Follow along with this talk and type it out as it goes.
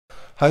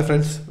Hi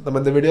friends, நம்ம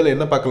இந்த வீடியோல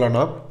என்ன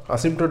பார்க்கலாம்னா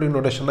asymptotic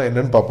notationனா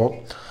என்னன்னு பாப்போம்.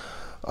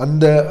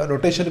 அந்த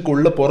நோட்டேஷனுக்கு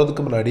உள்ள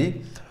போறதுக்கு முன்னாடி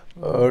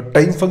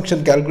டைம்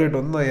ஃபங்க்ஷன் கால்குலேட்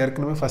வந்து நான்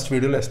ஏற்கனவே ஃபர்ஸ்ட்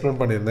வீடியோல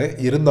எக்ஸ்பிளைன் பண்ணியிருந்தேன்.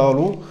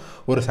 இருந்தாலும்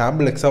ஒரு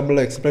சாம்பிள்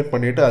எக்ஸாம்பிள் எக்ஸ்பிளைன்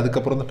பண்ணிட்டு அதுக்கு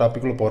அப்புறம் அந்த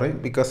டாபிக்ல போறேன்.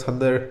 because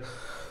அந்த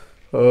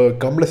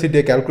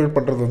காம்ப்ளெக்சிட்டியை கால்குலேட்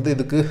பண்றது வந்து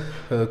இதுக்கு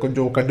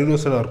கொஞ்சம்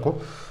கண்டினியூஸா இருக்கும்.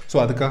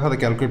 சோ அதுக்காக அதை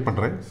கால்குலேட்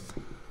பண்றேன்.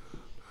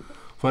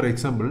 For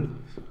example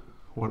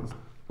 1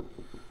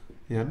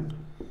 n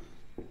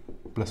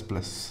plus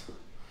plus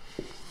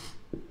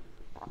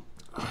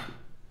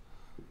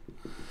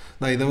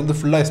நான் இதை வந்து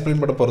ஃபுல்லாக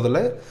எக்ஸ்பிளைன் பண்ண போகிறதில்ல.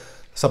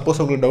 சப்போஸ்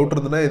உங்களுக்கு டவுட்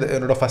இருந்ததுன்னா இது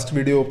என்னோட ஃபஸ்ட்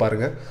வீடியோவை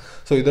பாருங்கள்.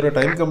 ஸோ இதோட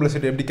டைம்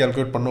காம்ப்ளெக்சிட்டி எப்படி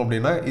கால்குலேட் பண்ணோம்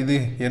அப்படின்னா இது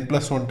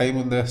n+1 டைம்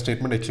இந்த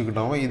ஸ்டேட்மெண்ட் எக்ஸிக்யூட்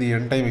ஆகும், இது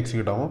n டைம்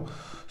எக்ஸிக்யூட் ஆகும்.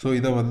 ஸோ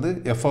இதை வந்து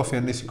f of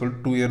n is equal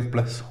to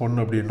 2n+1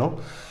 அப்படின்னோம்.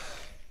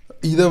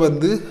 இதை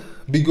வந்து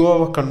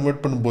பிகோவை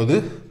கன்வெர்ட் பண்ணும்போது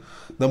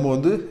நம்ம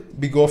வந்து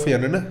பிக் ஆஃப்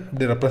n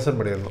இப்படி ரெப்ரசன்ட்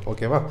பண்ணிடணும்.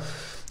 ஓகேவா?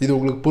 இது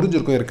உங்களுக்கு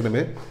புரிஞ்சிருக்கும்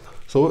ஏற்கனவே.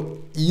 ஸோ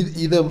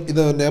இதை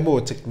ஞாபகம்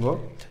வச்சுக்கோங்க.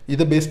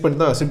 இதை பேஸ் பண்ணி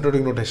தான்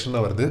அசிம்ப்டோட்டிக்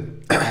நோட்டேஷனாக வருது.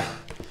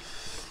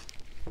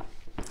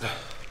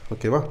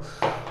 ஓகேவா?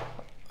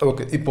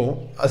 ஓகே, இப்போ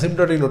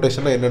அசிம்ப்டோட்டிக்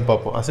நோட்டேஷன்னா என்னன்னு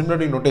பார்ப்போம்.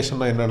 அசிம்ப்டோட்டிக்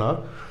நோட்டேஷன்னா என்னன்னா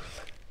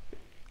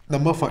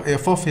நம்ம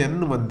f of n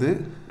வந்து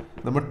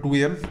நம்ம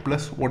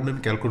 2n+1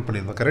 கால்குலேட்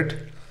பண்ணியிருந்தோம். கரெக்ட்?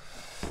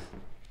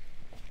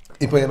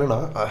 இப்போ என்னன்னா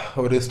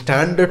ஒரு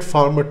ஸ்டாண்டர்ட்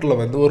ஃபார்மேட்டில்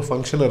வந்து ஒரு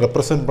ஃபங்க்ஷனை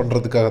ரெப்ரசன்ட்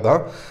பண்ணுறதுக்காக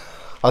தான்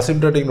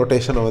அசிம்ப்டோட்டிக்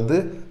நோட்டேஷனை வந்து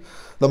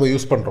நம்ம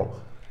யூஸ் பண்ணுறோம்.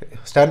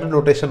 ஸ்டாண்டர்ட்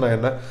நோட்டேஷன்னா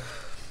என்ன?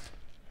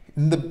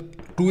 இந்த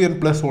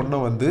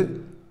 2n+1 வந்து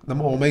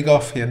நம்ம omega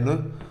of n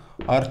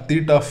R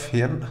theta of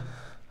n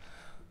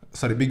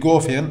big O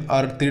of n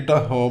or theta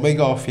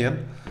omega of n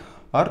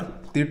or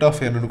theta of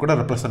n கூட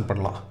ரெப்ரசன்ட்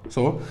பண்ணலாம்.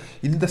 ஸோ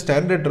இந்த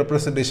ஸ்டாண்டர்ட்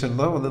ரெப்ரசன்டேஷன்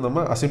தான் வந்து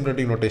நம்ம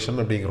அசிம்ப்டோட்டிக் நோட்டேஷன்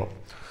அப்படிங்கிறோம்.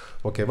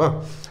 ஓகேவா?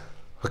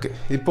 ஓகே,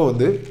 இப்போ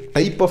வந்து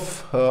டைப் ஆஃப்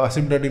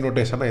அசிம்ப்டோட்டிக்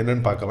நோட்டேஷன்னா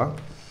என்னன்னு பார்க்கலாம்.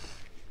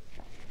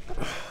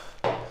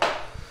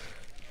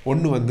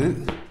 ஒன்று வந்து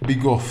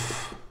பிக் ஆஃப்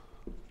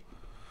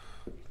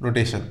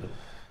நோட்டேஷன்,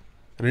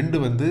 ரெண்டு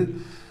வந்து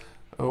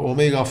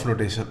ஒமேகா ஆஃப்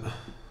நோட்டேஷன்,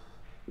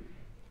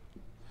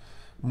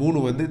 மூணு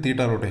வந்து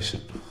தீட்டா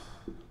நோட்டேஷன்.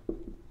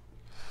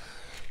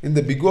 இந்த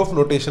பிக் ஆஃப்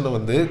நோட்டேஷனை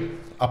வந்து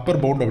அப்பர்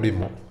பவுண்ட்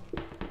அப்படிம்போம்,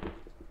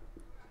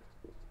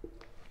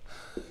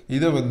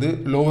 இதை வந்து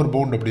லோவர்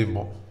பவுண்ட்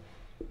அப்படிம்போம்,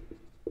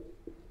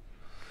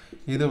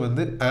 இதை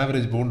வந்து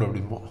average bound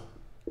அப்படிம்போம்.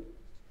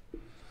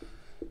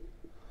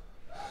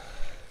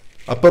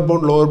 Upper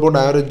bound, lower bound,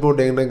 average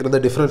bound என்னங்கிற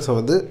டிஃப்ரென்ஸை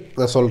வந்து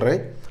நான்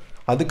சொல்கிறேன்.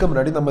 அதுக்கு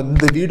முன்னாடி நம்ம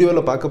இந்த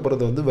வீடியோவில் பார்க்க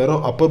போகிறது வந்து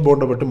வெறும் அப்பர்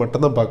பவுண்டை பற்றி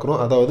மட்டும்தான் பார்க்குறோம்.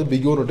 அதாவது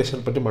பிக் ஓ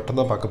நோட்டேஷன் பற்றி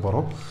மட்டும்தான் பார்க்க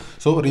போகிறோம்.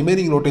 ஸோ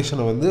ரிமைனிங்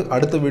நோட்டேஷனை வந்து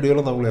அடுத்த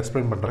வீடியோவில் நான் உங்களுக்கு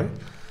எக்ஸ்பிளைன் பண்ணுறேன்.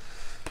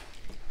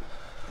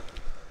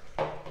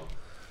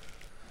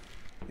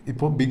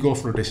 இப்போ பிக்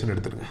ஆஃப் நோட்டேஷன்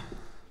எடுத்துருங்க.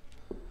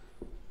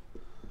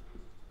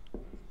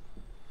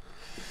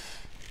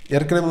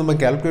 ஏற்கனவே நம்ம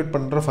கால்குலேட்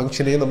பண்ணுற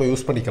ஃபங்க்ஷனையே நம்ம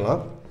யூஸ்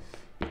பண்ணிக்கலாம்.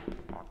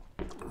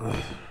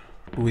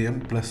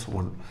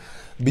 2n+1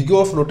 பிக்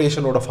ஆஃப்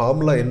நோட்டேஷனோட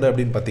ஃபார்முலா என்ன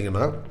அப்படின்னு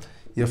பார்த்தீங்கன்னா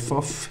f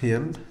of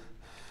n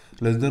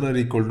less than or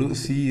equal to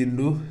c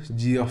into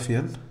g of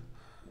n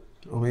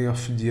omega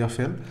of g of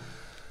n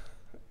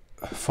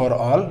for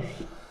all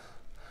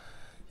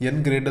n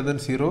greater than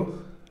 0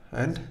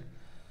 and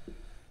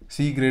c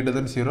greater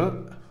than 0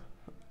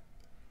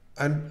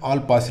 and all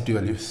positive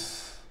values.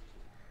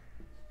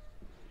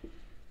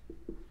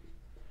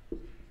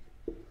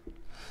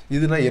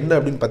 இதுனா என்ன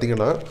அப்படின்னு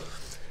பார்த்தீங்கன்னா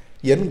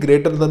n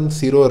greater than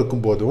 0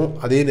 இருக்கும் போதும்,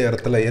 அதே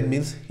நேரத்தில் n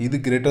means இது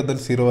greater than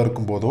 0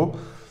 இருக்கும் போதும்,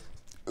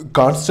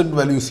 கான்ஸ்டன்ட்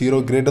வேல்யூ 0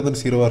 greater than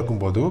 0 இருக்கும்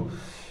போதும்,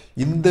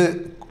 இந்த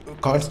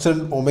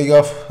constant omega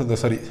of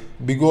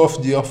big of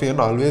g of n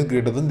always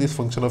greater than this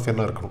function of n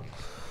இருக்கணும்.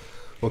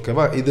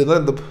 ஓகேவா?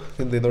 இதுதான்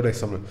இந்த இதோட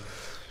எக்ஸாம்பிள்.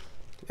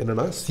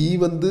 என்னன்னா c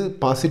வந்து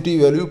positive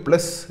value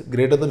plus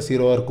greater than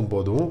 0 இருக்கும்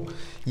போதும்,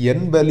 n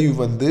வேல்யூ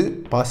வந்து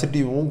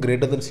பாசிட்டிவும்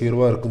greater than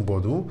 0 இருக்கும்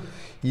போதும்,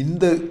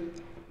 இந்த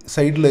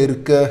சைடில்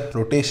இருக்க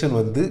நோட்டேஷன்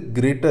வந்து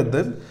greater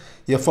than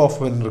f of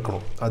n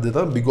இருக்கணும்.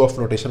 அதுதான் பிக் ஆஃப்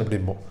நோட்டேஷன்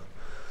அப்படிம்போம்.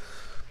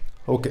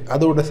 ஓகே,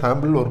 அதோட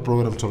சாம்பிள் ஒரு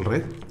ப்ரோக்ராம்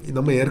சொல்கிறேன்.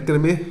 நம்ம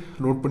ஏற்கனவே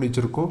நோட் பண்ணி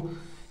வச்சுருக்கோம்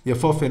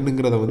f of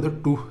nங்கிறத வந்து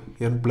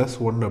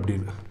 2n+1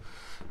 அப்படின்னு.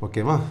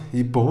 ஓகேவா?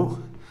 இப்போ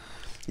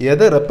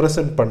எதை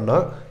ரெப்ரசன்ட்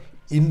பண்ணால்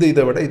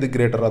இதை விட இது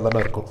கிரேட்டராக தானே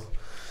இருக்கும்.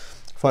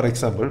 ஃபார்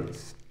எக்ஸாம்பிள்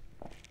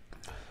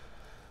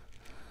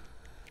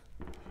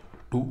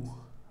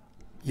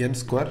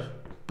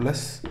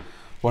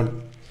 2n²+1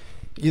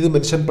 இது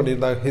மென்ஷன்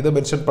பண்ணியிருந்தாங்க. இதை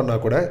மென்ஷன்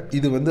பண்ணால் கூட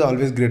இது வந்து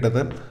ஆல்வேஸ் கிரேட்டர்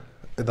தென்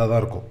இதாக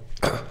தான் இருக்கும்.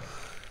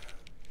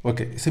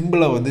 ஓகே,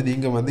 சிம்பிளாக வந்து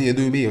நீங்கள் வந்து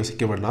எதுவுமே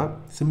யோசிக்க வேண்டாம்.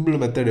 சிம்பிள்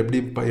மெத்தட்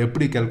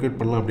எப்படி கால்குலேட்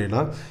பண்ணலாம் அப்படின்னா,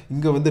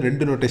 இங்கே வந்து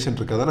ரெண்டு நோட்டேஷன்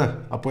இருக்குது தானே.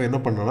 அப்போ என்ன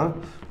பண்ணோன்னா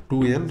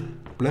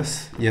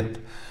 2n+n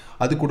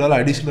அது கூட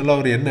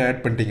அடிஷ்னலாக ஒரு n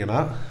ஆட் பண்ணிட்டீங்கன்னா,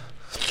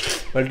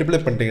 மல்டிப்ளை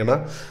பண்ணிட்டீங்கன்னா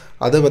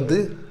அதை வந்து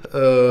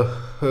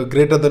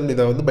கிரேட்டர் தென்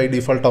இதை வந்து பை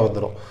டிஃபால்ட்டாக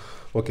வந்துடும்.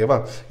 ஓகேவா?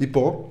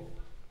 இப்போது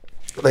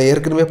நான்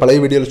ஏற்கனவே பழைய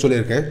வீடியோவில்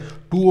சொல்லியிருக்கேன்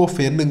 2 of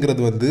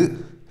nங்கிறது வந்து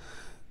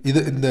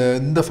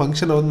இந்த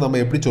ஃபங்க்ஷனை வந்து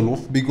நம்ம எப்படி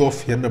சொல்லுவோம்? Big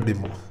of n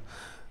அப்படிம்போம்.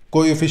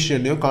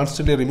 கோஎஃபிஷியன்ட்டையும்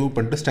கான்ஸ்டன்ட்டையும் ரிமூவ்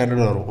பண்ணிட்டு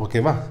ஸ்டாண்டர்டாக வரும்.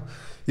 ஓகேவா?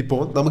 இப்போ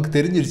நமக்கு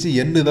தெரிஞ்சிருச்சு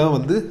n தான்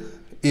வந்து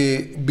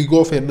பிக்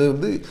ஆஃப் n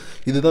வந்து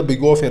இதுதான்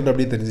பிக் ஆஃப் n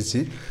அப்படின்னு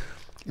தெரிஞ்சிச்சு.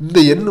 இந்த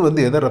n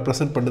வந்து எதை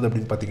ரெப்ரசன்ட் பண்ணுது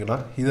அப்படின்னு பார்த்தீங்கன்னா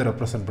இதை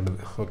ரெப்ரசன்ட்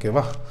பண்ணுது.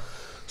 ஓகேவா?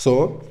 So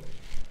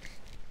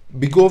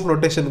big of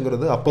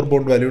நோட்டேஷனுங்கிறது upper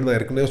bound வேல்யூன்னு நான்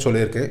ஏற்கனவே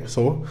சொல்லியிருக்கேன்.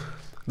 ஸோ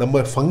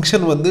நம்ம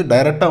ஃபங்க்ஷன் வந்து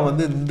டைரெக்டாக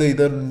வந்து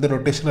இந்த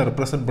நோட்டேஷனை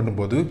ரெப்ரசன்ட்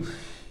பண்ணும்போது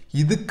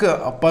இதுக்கு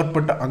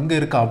அப்பாற்பட்ட அங்கே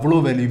இருக்க அவ்வளோ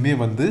வேல்யூமே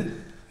வந்து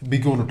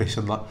பிக் ஆஃப்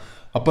நோட்டேஷன் தான்,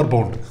 அப்பர்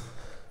பவுண்டு.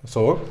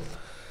 ஸோ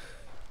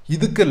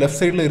இதுக்கு லெஃப்ட்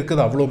சைடில்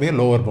இருக்கிறது அவ்வளோமே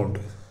லோவர்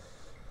பவுண்டு.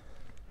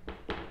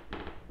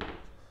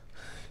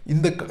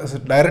 இந்த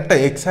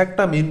டைரெக்டாக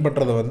எக்ஸாக்டாக மீன்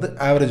பண்ணுறதை வந்து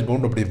ஆவரேஜ்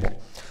பவுண்ட் அப்படிம்போம்.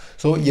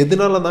 ஸோ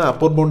எதனால நான்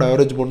அப்பர் பவுண்ட்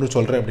ஆவரேஜ் பவுண்டுன்னு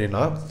சொல்கிறேன்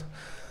அப்படின்னா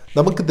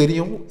நமக்கு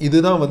தெரியும்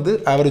இதுதான் வந்து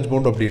ஆவரேஜ்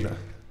பவுண்ட் அப்படின்னு.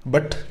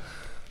 பட்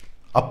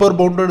அப்பர்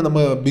பவுண்டட்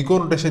நம்ம பிக்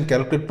ஆஃப் நோட்டேஷன்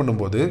கேல்குலேட்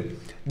பண்ணும்போது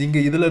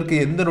நீங்கள் இதில் இருக்க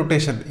எந்த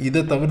நோட்டேஷன்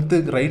இதை தவிர்த்து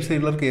ரைட்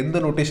சைடில் இருக்க எந்த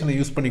நோட்டேஷனை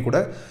யூஸ் பண்ணி கூட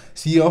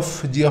C of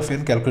G of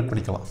n calculate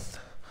பண்ணிக்கலாம்.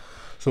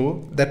 ஸோ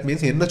தட்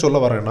மீன்ஸ் என்ன சொல்ல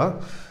வரேன்னா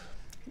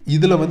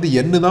இதில் வந்து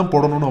n தான்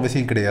போடணும்னு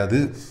அவசியம் கிடையாது.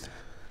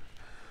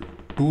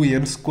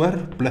 2n ஸ்கொயர்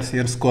ப்ளஸ்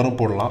n ஸ்கொயரும்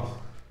போடலாம்,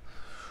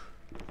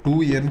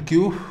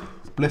 2n³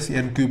 ப்ளஸ்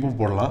n³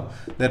 போடலாம்.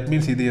 தட்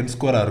மீன்ஸ் இது n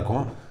ஸ்கொயராக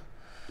இருக்கும்,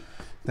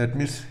 தட்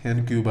மீன்ஸ்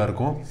n³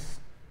 இருக்கும்.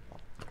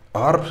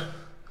 R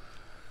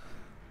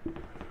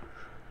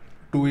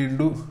 2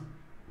 into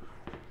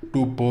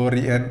 2 power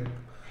n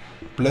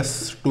plus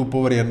 2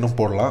 power n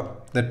போடலாம்.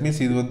 தட்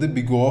மீன்ஸ் இது வந்து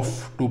பிக் ஆஃப்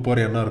 2 power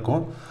n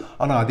இருக்கும்.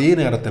 ஆனால் அதே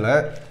நேரத்தில்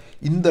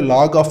இந்த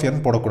log of n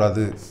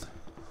போடக்கூடாது.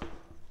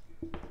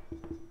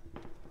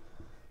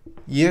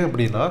 ஏன்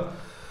அப்படின்னா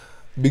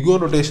பிக்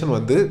ஆஃப் நோட்டேஷன்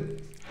வந்து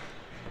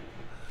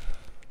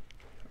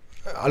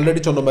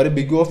ஆல்ரெடி சொன்ன மாதிரி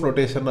பிக் ஆஃப்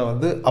நோட்டேஷனை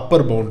வந்து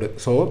அப்பர் பவுண்டு.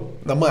 ஸோ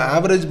நம்ம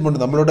ஆவரேஜ்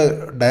பவுண்டு நம்மளோட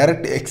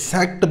டைரக்ட்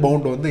எக்ஸாக்ட்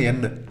பவுண்டு வந்து n.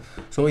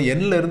 ஸோ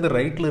n இருந்து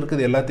ரைட்டில்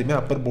இருக்கிறது எல்லாத்தையுமே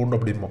அப்பர் பவுண்ட்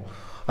அப்படிம்போம்,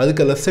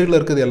 அதுக்கு லெஃப்ட் சைடில்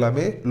இருக்கிறது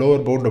எல்லாமே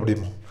லோவர் பவுண்ட்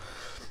அப்படிம்போம்.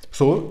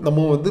 ஸோ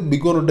நம்ம வந்து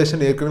பிக் ஆஃப்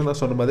நோட்டேஷன் ஏற்கனவே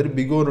நான் சொன்ன மாதிரி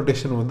பிக் ஆஃப்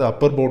நோட்டேஷன் வந்து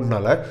அப்பர்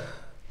பவுண்ட்னால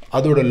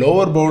அதோட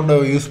லோவர் பவுண்டை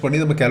யூஸ் பண்ணி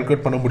நம்ம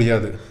கேல்குலேட் பண்ண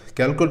முடியாது.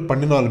 கேல்குலேட்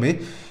பண்ணினாலுமே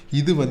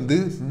இது வந்து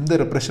இந்த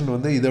ரெப்ரஷன்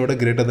வந்து இதை விட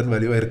கிரேட்டர் தென்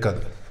வேல்யூவாக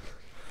இருக்காது.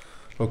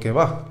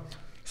 ஓகேவா?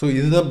 ஸோ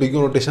இதுதான் big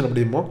of notation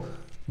அப்படிம்போம்.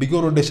 Big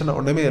of notation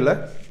ஒன்றுமே இல்லை,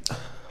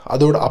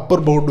 அதோட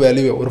அப்பர் பவுண்ட்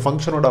வேல்யூவை ஒரு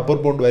ஃபங்க்ஷனோட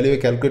அப்பர் பவுண்ட் வேல்யூவை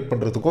கேல்குலேட்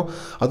பண்ணுறதுக்கும்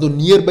அதுவும்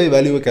நியர்பை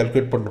வேல்யூவை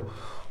கேல்குலேட் பண்ணணும்.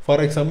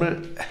 ஃபார் எக்ஸாம்பிள்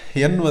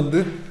n வந்து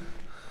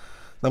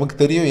நமக்கு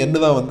தெரியும் n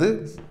தான் வந்து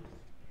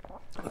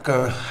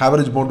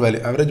average bound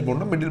value, average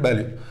பவுண்ட்னா middle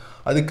value.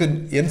 அதுக்கு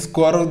n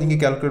ஸ்கொயரும்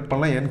நீங்கள் கேல்குலேட்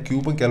பண்ணலாம்,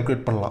 n³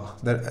 கேல்குலேட் பண்ணலாம்,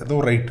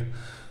 அதுவும் ரைட்.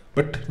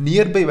 பட்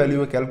நியர்பை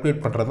வேல்யூவை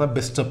கேல்குலேட் பண்ணுறது தான்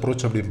பெஸ்ட்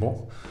அப்ரோச் அப்படிம்போம்.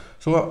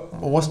 ஸோ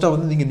மோஸ்ட்டாக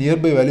வந்து நீங்கள்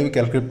நியர்பை வேல்யூவை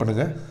கேல்குலேட்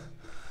பண்ணுங்கள்.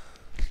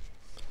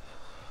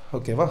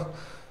 ஓகேவா?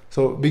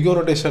 ஸோ பிக் ஆஃப்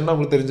நோட்டேஷன்னா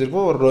உங்களுக்கு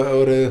தெரிஞ்சிருக்கும்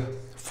ஒரு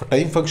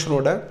time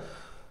ஃபங்க்ஷனோட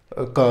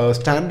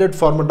standard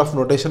format of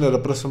நோட்டேஷனை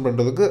represent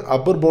பண்ணுறதுக்கு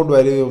அப்பர் பவுண்ட்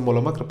வேல்யூ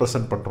மூலமாக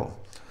ரெப்ரசன்ட் பண்ணுறோம்.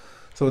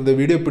 ஸோ இந்த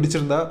வீடியோ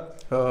பிடிச்சிருந்தா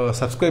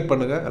சப்ஸ்கிரைப்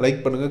பண்ணுங்கள்,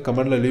 லைக் பண்ணுங்கள்,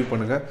 கமெண்டில் லீவ்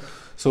பண்ணுங்கள்.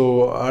 ஸோ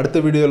அடுத்த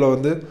வீடியோவில்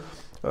வந்து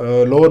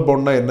லோவர்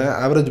பவுண்ட்னா என்ன,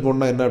 ஆவரேஜ்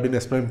பவுண்ட்னா என்ன அப்படின்னு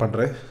எக்ஸ்பிளைன்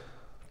பண்ணுறேன்.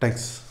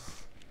 தேங்க்ஸ்.